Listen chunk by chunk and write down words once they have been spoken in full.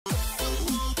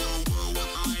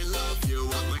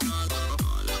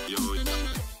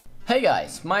Hey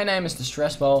guys, my name is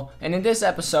DuckzFX, and in this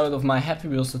episode of my Happy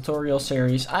Wheels tutorial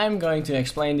series I am going to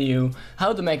explain to you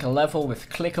how to make a level with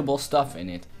clickable stuff in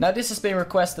it. Now this has been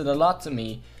requested a lot to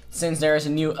me since there is a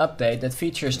new update that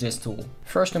features this tool.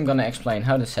 First I'm gonna explain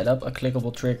how to set up a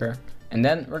clickable trigger, and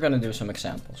then we're gonna do some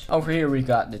examples. Over here we've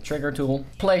got the trigger tool.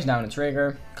 Place down the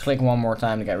trigger, click one more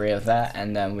time to get rid of that,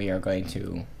 and then we are going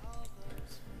to,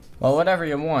 well, whatever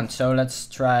you want. So let's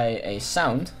try a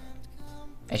sound.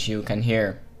 As you can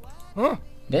hear,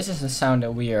 this is the sound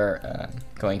that we are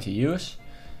going to use.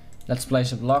 Let's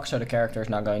place a block so the character is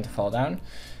not going to fall down.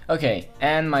 Okay,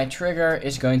 and my trigger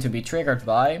is going to be triggered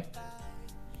by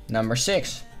number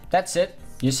 6. That's it.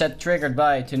 You set triggered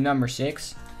by to number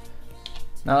 6.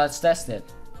 Now let's test it.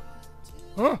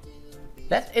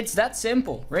 It's that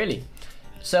simple, really.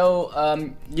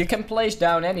 So you can place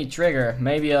down any trigger,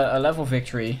 maybe a level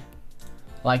victory,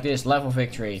 like this, level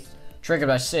victory, triggered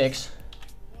by 6.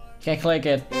 You can click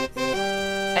it.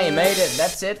 Hey, you made it,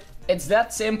 that's it. It's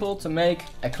that simple to make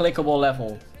a clickable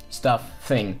level stuff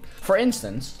thing. For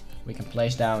instance, we can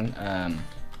place down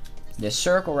this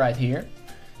circle right here.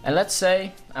 And let's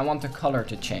say I want the color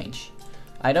to change.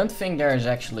 I don't think there is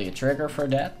actually a trigger for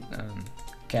that.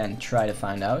 Can try to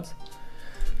find out.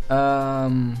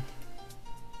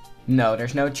 No,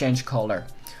 there's no change color.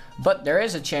 But there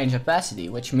is a change opacity,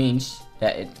 which means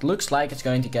that it looks like it's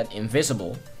going to get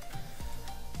invisible.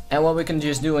 And what we can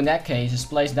just do in that case is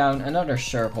place down another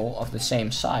circle of the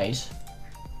same size.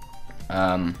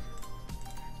 And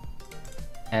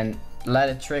let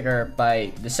it trigger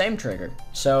by the same trigger.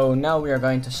 So now we are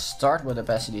going to start with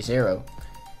opacity 0.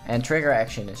 And trigger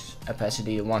action is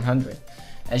opacity 100.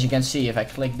 As you can see, if I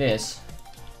click this,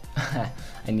 I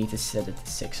need to set it to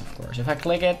 6 of course. If I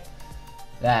click it,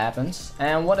 that happens.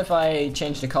 And what if I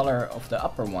change the color of the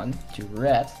upper one to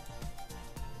red?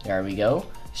 There we go.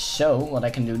 So what I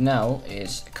can do now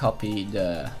is copy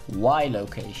the Y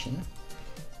location,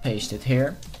 paste it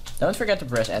here. Don't forget to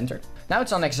press enter. Now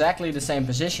it's on exactly the same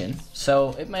position,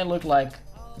 so it may look like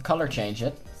the color changed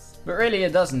it, but really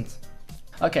it doesn't.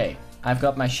 Okay, I've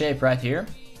got my shape right here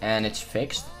and it's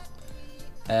fixed.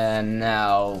 And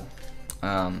now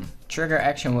trigger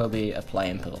action will be apply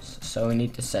impulse, so we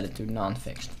need to set it to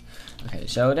non-fixed. Okay,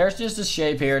 so there's just a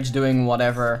shape here, it's doing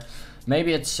whatever.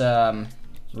 Maybe it's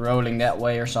rolling that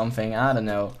way or something, I don't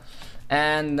know.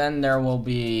 And then there will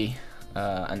be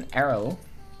an arrow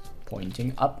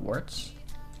pointing upwards.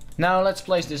 Now let's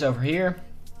place this over here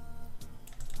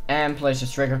and place the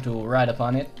trigger tool right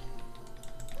upon it.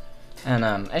 And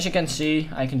as you can see,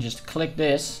 I can just click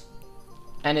this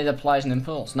and it applies an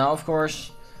impulse. Now of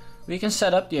course we can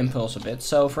set up the impulse a bit.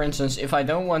 So for instance, if I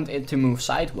don't want it to move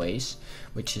sideways,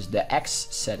 which is the X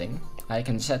setting, I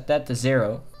can set that to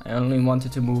 0. I only want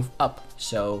it to move up,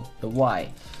 so the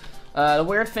Y. The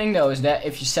weird thing though is that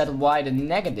if you set Y to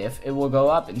negative, it will go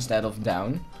up instead of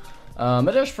down.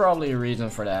 But there's probably a reason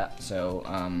for that. So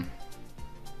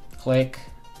click.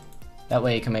 That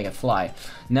way you can make it fly.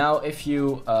 Now if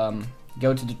you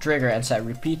go to the trigger and set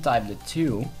repeat type to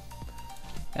 2,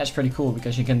 that's pretty cool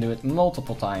because you can do it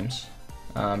multiple times.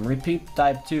 Repeat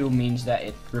type 2 means that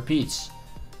it repeats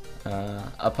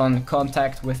upon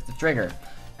contact with the trigger,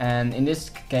 and in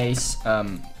this case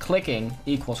clicking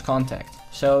equals contact,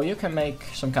 so you can make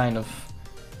some kind of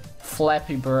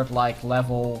Flappy Bird like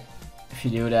level if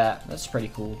you do that. That's pretty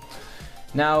cool.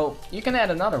 Now you can add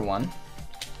another one,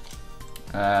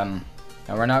 and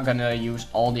we're not gonna use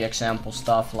all the example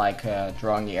stuff like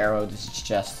drawing the arrow. This is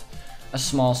just a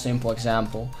small simple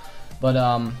example, but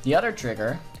the other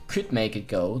trigger could make it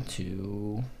go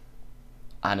to,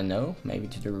 I don't know, maybe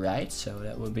to the right, so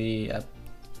that would be a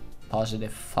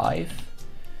positive 5.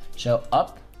 So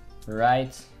up,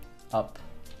 right, up.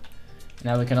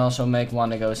 Now we can also make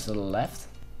one that goes to the left.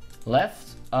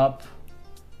 Left, up,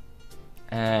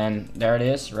 and there it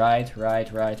is, right,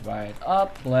 right, right, right,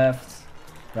 up, left,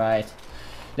 right.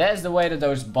 That is the way that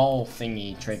those ball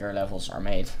thingy trigger levels are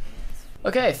made.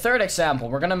 Okay, third example,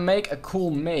 we're gonna make a cool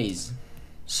maze.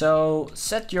 So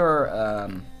set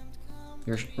your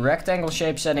rectangle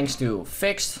shape settings to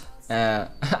fixed,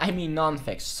 I mean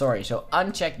non-fixed, sorry. So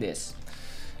uncheck this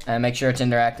and make sure it's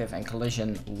interactive and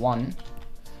collision 1.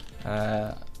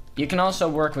 You can also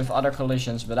work with other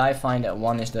collisions, but I find that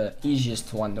 1 is the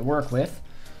easiest one to work with.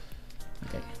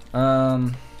 Okay,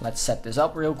 let's set this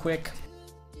up real quick.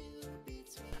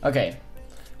 Okay,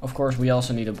 of course we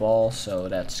also need a ball, so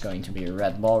that's going to be a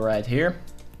red ball right here.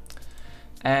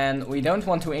 And we don't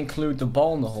want to include the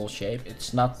ball in the whole shape.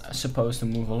 It's not supposed to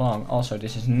move along. Also,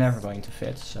 this is never going to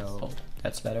fit, so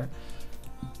that's better.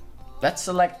 Let's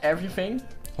select everything.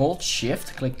 Hold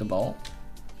shift, click the ball.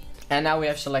 And now we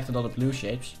have selected all the blue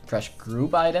shapes. Press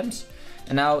group items.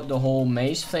 And now the whole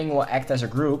maze thing will act as a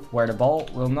group where the ball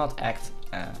will not act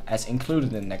as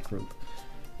included in that group.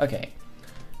 Okay.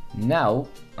 Now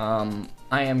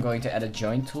I am going to add a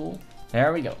joint tool.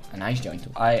 There we go, a nice joint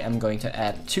tool. I am going to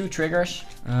add 2 triggers.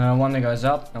 One that goes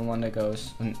up and one that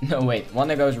goes... No, wait. One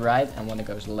that goes right and one that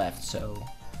goes left. So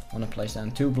I want to place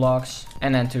down 2 blocks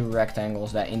and then 2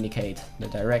 rectangles that indicate the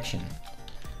direction.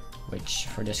 Which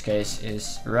for this case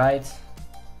is right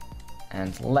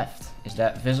and left. Is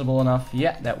that visible enough?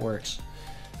 Yeah, that works.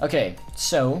 Okay,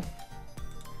 so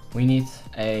we need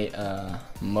a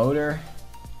motor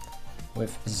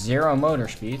with 0 motor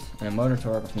speed and a motor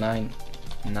torque of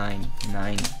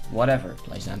 999 whatever.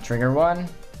 Place down trigger 1.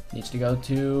 Needs to go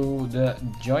to the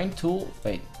joint tool.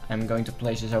 Wait, I'm going to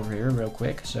place this over here real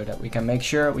quick so that we can make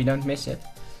sure we don't miss it.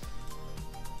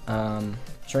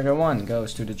 Trigger 1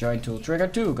 goes to the joint tool. Trigger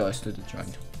 2 goes to the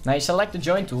joint tool. Now you select the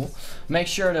joint tool. Make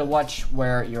sure to watch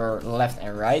where your left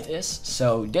and right is.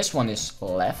 So this one is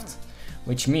left,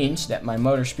 which means that my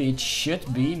motor speed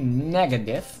should be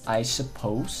negative, I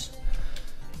suppose.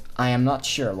 I am not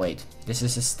sure. Wait, this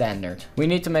is a standard. We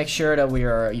need to make sure that we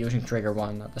are using trigger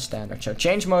 1, not the standard. So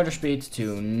change motor speed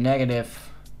to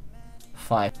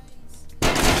 -5.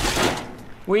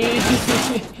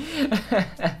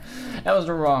 That was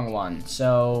the wrong one.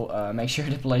 So make sure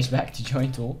to place back the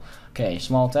joint tool. Okay,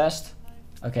 small test.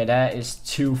 Okay, that is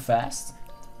too fast.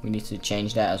 We need to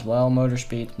change that as well. Motor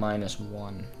speed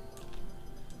 -1.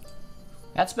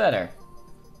 That's better.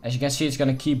 As you can see, it's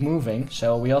gonna keep moving.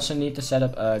 So we also need to set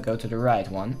up go to the right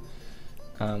one,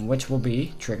 which will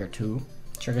be trigger 2.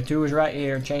 Trigger 2 is right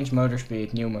here. Change motor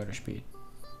speed. New motor speed.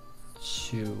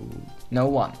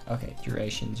 1. Okay,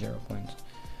 duration 0.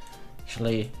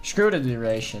 Actually, screw the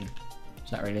duration.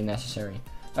 It's not really necessary.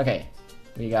 Okay,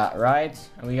 we got right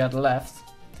and we got left,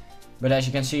 but as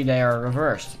you can see, they are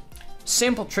reversed.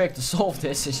 Simple trick to solve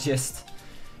this is just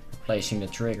replacing the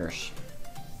triggers.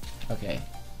 Okay,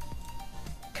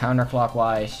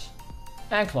 counterclockwise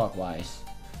and clockwise.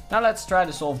 Now let's try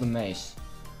to solve the maze.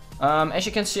 As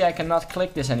you can see, I cannot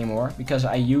click this anymore because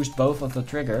I used both of the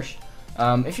triggers.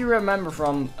 If you remember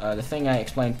from the thing I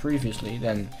explained previously,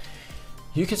 then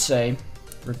you could say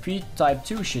repeat type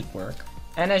 2 should work.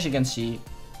 And as you can see,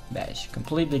 that is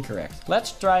completely correct.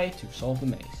 Let's try to solve the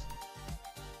maze.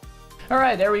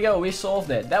 Alright, there we go, we solved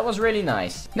it. That was really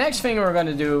nice. Next thing we're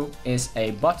gonna do is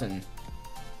a button.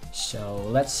 So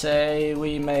let's say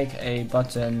we make a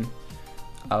button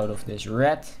out of this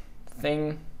red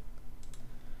thing.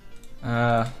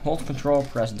 Hold control,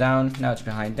 press down. Now it's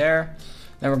behind there.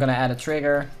 Then we're gonna add a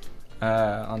trigger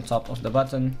on top of the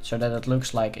button so that it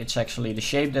looks like it's actually the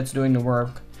shape that's doing the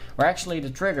work, or actually the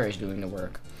trigger is doing the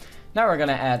work. Now we're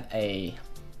gonna add a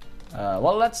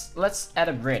well, let's add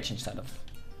a bridge instead of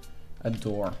a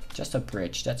door. Just a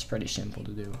bridge. That's pretty simple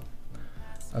to do.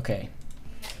 Okay.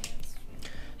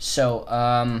 So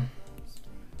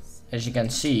as you can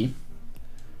see,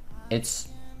 it's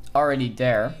already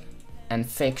there and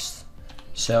fixed.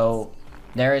 So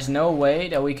there is no way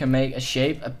that we can make a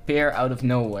shape appear out of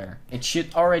nowhere. It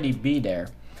should already be there.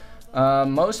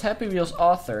 Most Happy Wheels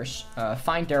authors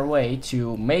find their way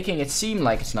to making it seem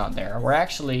like it's not there. Where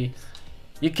actually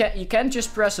you can't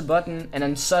just press a button and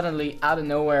then suddenly out of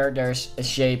nowhere there's a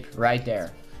shape right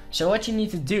there. So what you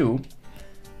need to do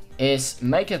is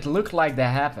make it look like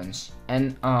that happens.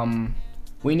 And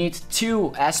we need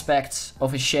 2 aspects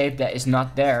of a shape that is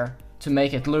not there to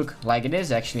make it look like it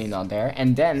is actually not there,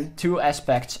 and then 2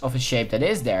 aspects of a shape that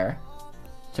is there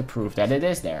to prove that it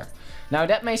is there. Now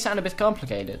that may sound a bit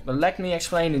complicated, but let me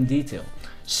explain in detail.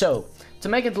 So, to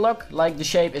make it look like the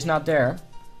shape is not there,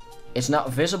 it's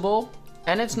not visible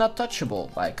and it's not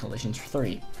touchable by collisions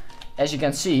 3. As you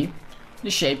can see, the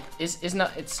shape is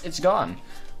not, it's gone,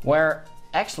 where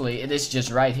actually it is just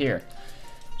right here.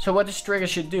 So what this trigger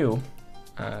should do,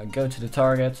 go to the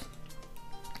target,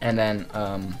 and then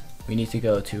we need to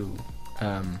go to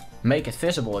make it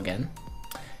visible again,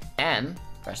 and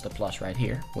press the plus right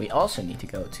here. We also need to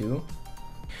go to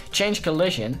change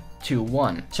collision to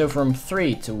 1. So from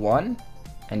 3 to 1,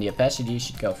 and the opacity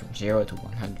should go from 0 to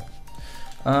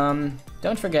 100.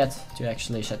 Don't forget to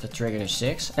actually set the trigger to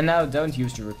 6, and now don't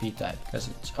use the repeat type because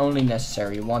it's only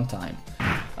necessary 1 time.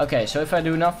 Okay, so if I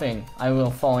do nothing, I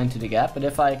will fall into the gap, but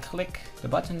if I click the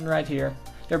button right here,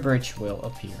 the bridge will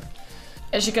appear.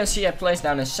 As you can see, I placed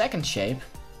down a second shape,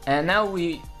 and now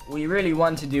we really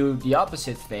want to do the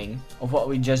opposite thing of what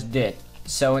we just did.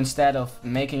 So instead of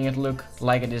making it look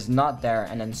like it is not there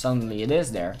and then suddenly it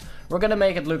is there, we're gonna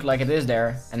make it look like it is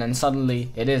there and then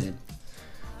suddenly it isn't.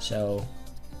 So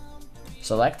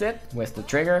select it with the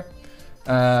trigger,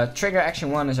 Trigger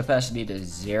action 1 is opacity to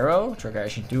 0. Trigger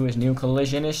action 2 is new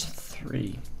collision is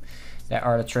 3. That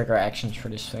are the trigger actions for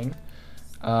this thing.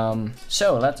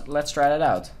 So let's try that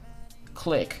out.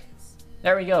 Click.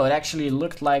 There we go. It actually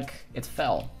looked like it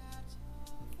fell.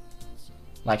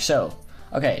 Like so.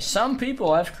 Okay, some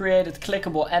people have created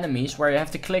clickable enemies where you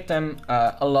have to click them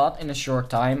a lot in a short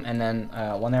time, and then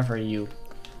whenever you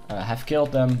have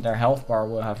killed them, their health bar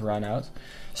will have run out.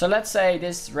 So let's say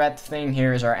this red thing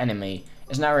here is our enemy.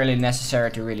 It's not really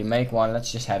necessary to really make one,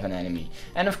 let's just have an enemy.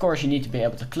 And of course you need to be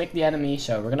able to click the enemy,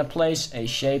 so we're gonna place a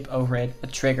shape over it, a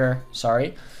trigger,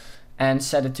 sorry, and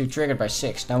set it to triggered by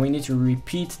 6. Now we need to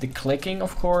repeat the clicking,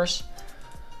 of course.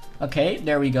 Okay,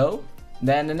 there we go.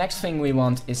 Then the next thing we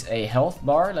want is a health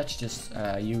bar. Let's just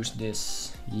use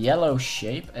this yellow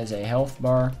shape as a health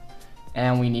bar.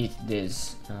 And we need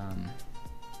this,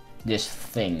 this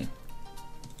thing.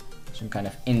 Some kind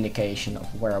of indication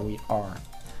of where we are.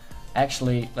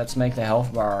 Actually, let's make the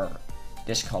health bar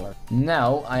this color.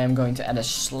 Now I am going to add a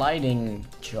sliding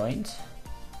joint.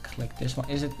 Click this one.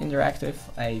 Is it interactive?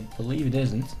 I believe it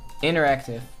isn't.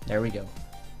 Interactive. There we go.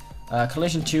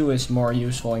 Collision 2 is more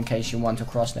useful in case you want to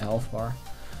cross the health bar.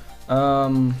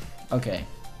 Okay.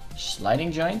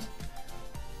 Sliding joint.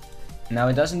 Now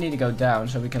it doesn't need to go down,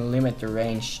 so we can limit the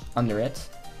range under it.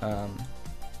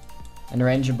 And the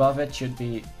range above it should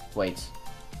be... Wait.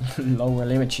 Lower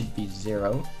limit should be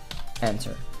 0.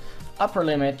 Enter. Upper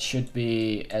limit should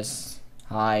be as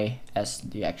high as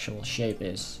the actual shape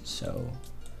is. So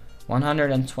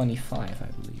 125,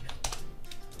 I believe.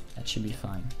 That should be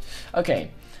fine.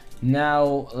 Okay.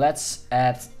 Now let's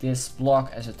add this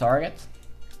block as a target,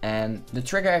 and the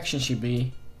trigger action should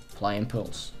be apply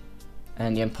impulse,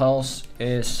 and the impulse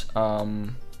is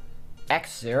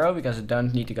x0 because it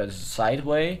don't need to go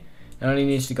sideways, it only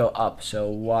needs to go up, so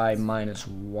y minus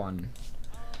 1.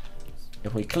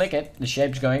 If we click it, the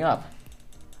shape's going up.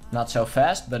 Not so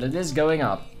fast, but it is going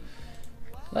up.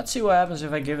 Let's see what happens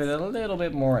if I give it a little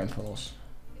bit more impulse.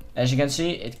 As you can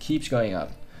see, it keeps going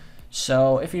up.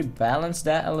 So if you balance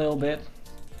that a little bit,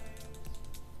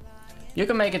 you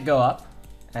can make it go up,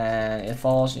 and it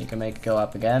falls, and you can make it go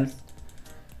up again,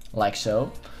 like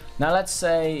so. Now let's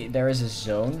say there is a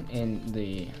zone in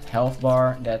the health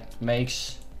bar that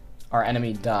makes our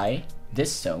enemy die,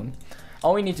 this zone.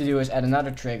 All we need to do is add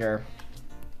another trigger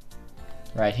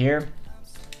right here.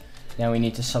 Then we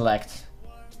need to select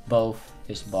both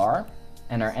this bar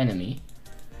and our enemy.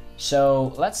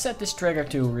 So let's set this trigger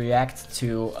to react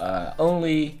to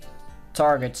only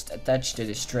targets attached to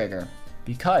this trigger,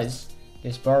 because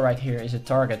this bar right here is a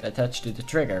target attached to the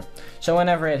trigger. So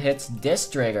whenever it hits this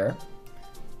trigger,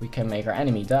 we can make our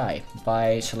enemy die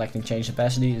by selecting change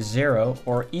opacity 0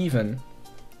 or even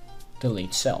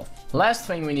delete self. Last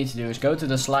thing we need to do is go to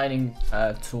the sliding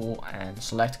tool and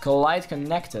select collide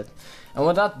connected. And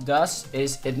what that does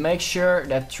is it makes sure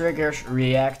that triggers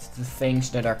react to things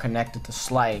that are connected to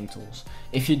sliding tools.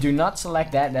 If you do not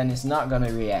select that, then it's not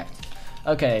gonna react.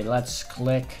 Okay, let's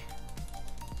click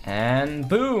and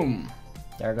boom!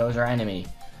 There goes our enemy.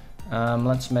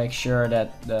 Let's make sure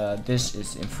that this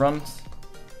is in front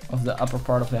of the upper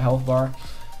part of the health bar.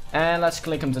 And let's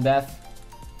click him to death.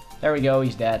 There we go,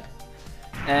 he's dead.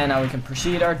 And now we can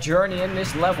proceed our journey in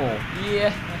this level.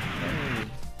 Yeah.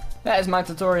 That is my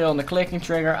tutorial on the clicking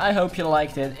trigger. I hope you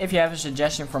liked it. If you have a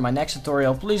suggestion for my next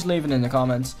tutorial, please leave it in the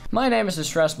comments. My name is the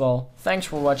Stress Ball. Thanks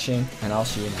for watching, and I'll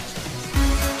see you next time.